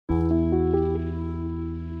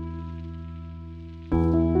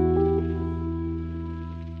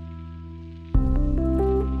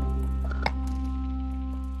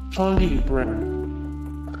Chaundee Brown.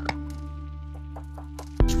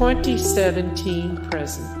 2017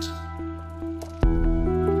 present.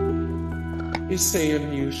 Isaiah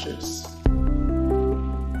Mucius.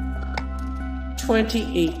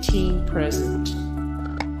 2018 present.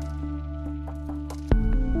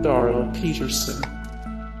 Darla Peterson.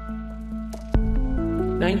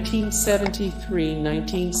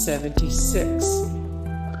 1973-1976.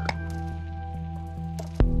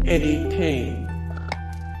 Eddie Payne.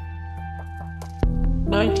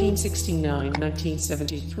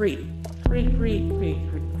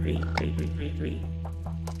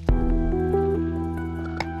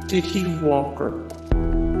 1969-1973. Dickie Walker.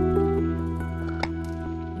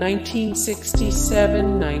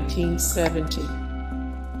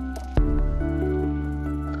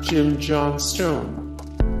 1967-1970. Jim Johnstone.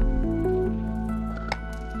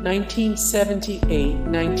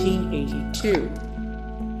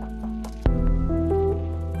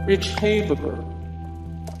 1978-1982. Rich Haberger.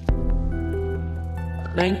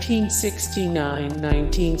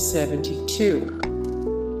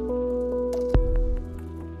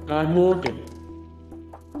 1969-1972. Guy Morgan.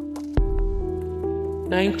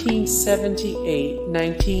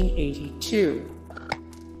 1978-1982.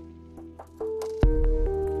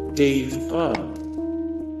 Dave Bubb.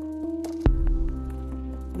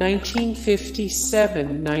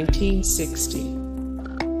 1957-1960.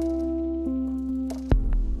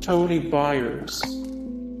 Tony Byers.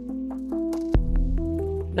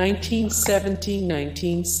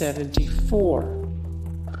 1970-1974.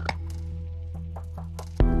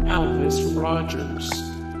 Elvis Rogers.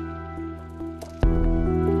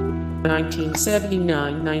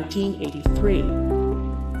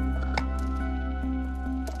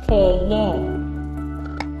 1979-1983. Paul Long.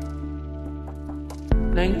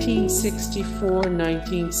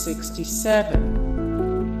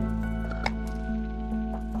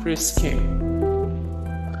 1964-1967. Chris King.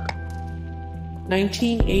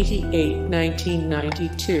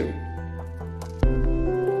 1988-1992.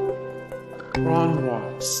 Ron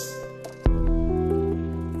Watts.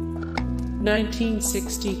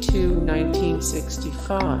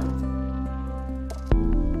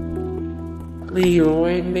 1962-1965.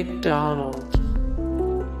 Leroy McDonald.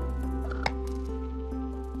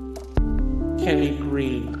 Kenny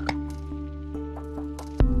Green.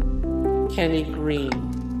 Kenny Green.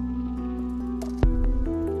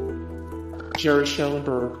 Jerry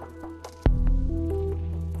Schellenberg.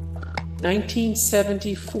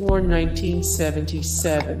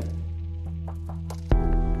 1974-1977.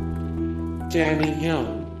 Danny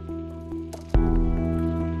Young.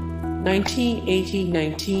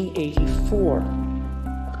 1980-1984.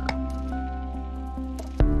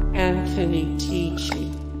 Anthony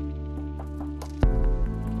Tichy.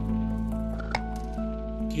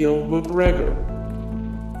 Gil McGregor.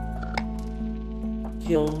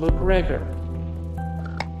 Gil McGregor.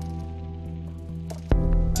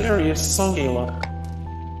 Darius Sungela.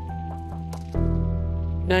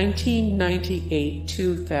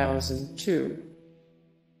 1998-2002.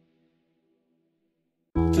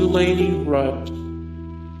 Delaney Rudd.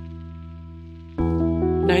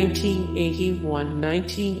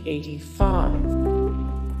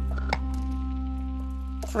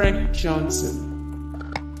 1981-1985. Frank Johnson.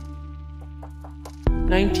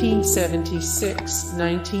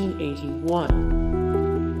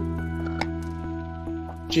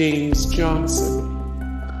 1976-1981. James Johnson.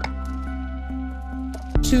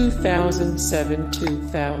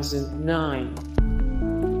 2007-2009.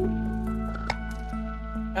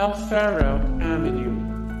 Alfaro Avenue.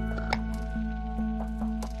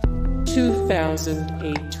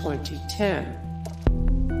 2008-2010.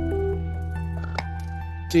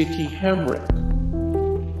 Dickie Hemrick.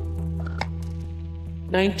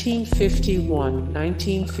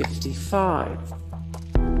 1951-1955.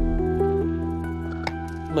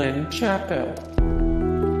 Len Chappell.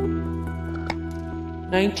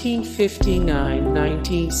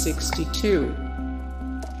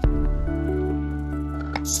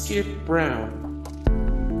 1959-1962. Skip Brown.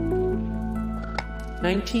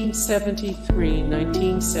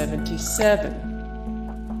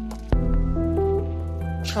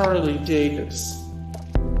 1973-1977. Charlie Davis.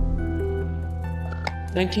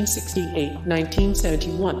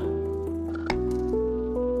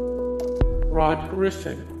 1968-1971. Rod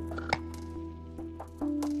Griffin.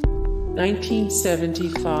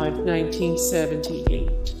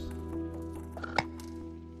 1975-1978.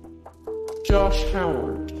 Josh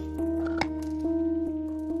Howard.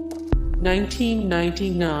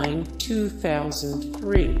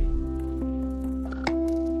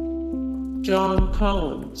 1999-2003. John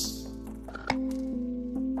Collins.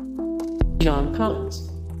 John Collins.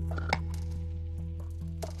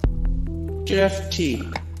 Jeff T.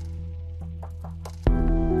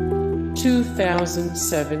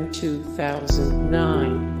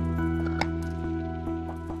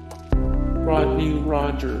 2007-2009. Rodney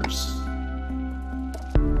Rogers.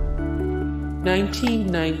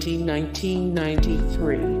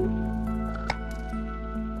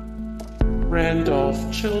 1990-1993.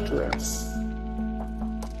 Randolph Childress.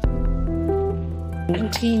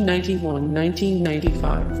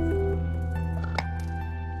 1991-1995.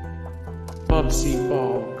 Muggsy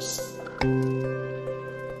Bogues.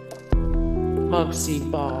 Muggsy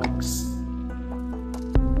Bogues.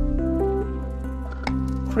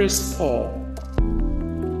 Chris Paul.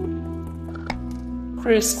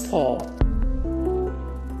 Chris Paul.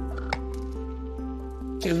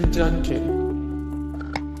 Tim Duncan.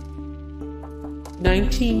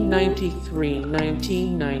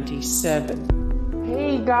 1993-1997.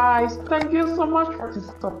 Hey guys, thank you so much for the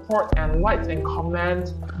support and likes and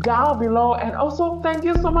comments down below, and also thank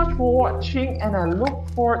you so much for watching, and I look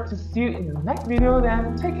forward to see you in the next video.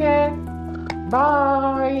 Then take care,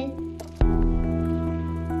 bye.